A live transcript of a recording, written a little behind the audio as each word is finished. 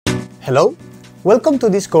Hello, welcome to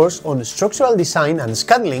this course on structural design and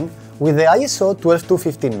scantling with the ISO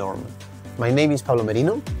 12215 norm. My name is Pablo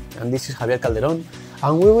Merino and this is Javier Calderón,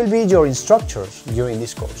 and we will be your instructors during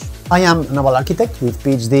this course. I am a naval architect with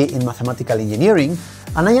PhD in mathematical engineering,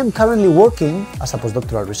 and I am currently working as a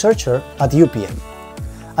postdoctoral researcher at UPM.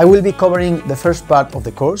 I will be covering the first part of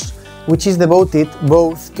the course, which is devoted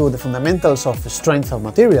both to the fundamentals of strength of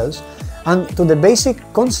materials and to the basic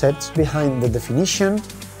concepts behind the definition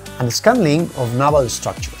and scantling of naval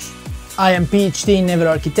structures. I am PhD in naval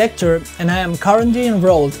architecture and I am currently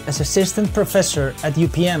enrolled as assistant professor at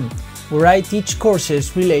UPM, where I teach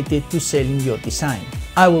courses related to sailing yacht design.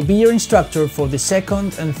 I will be your instructor for the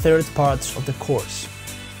second and third parts of the course.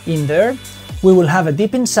 In there, we will have a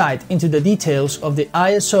deep insight into the details of the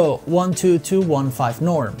ISO 12215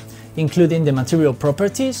 norm, including the material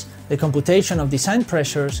properties, the computation of design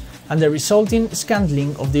pressures, and the resulting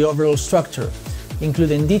scantling of the overall structure,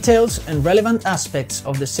 including details and relevant aspects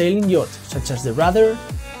of the sailing yacht, such as the rudder,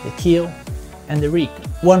 the keel, and the rig.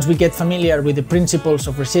 Once we get familiar with the principles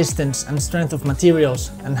of resistance and strength of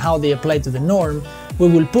materials and how they apply to the norm, we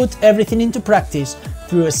will put everything into practice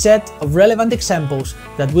through a set of relevant examples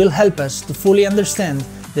that will help us to fully understand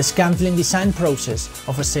the scantling design process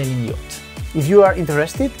of a sailing yacht. If you are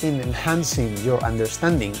interested in enhancing your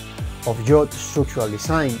understanding of yacht structural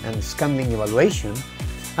design and scantling evaluation,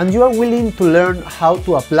 and you are willing to learn how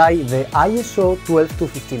to apply the ISO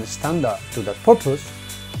 12215 standard to that purpose,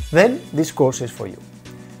 then this course is for you.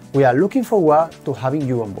 We are looking forward to having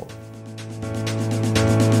you on board.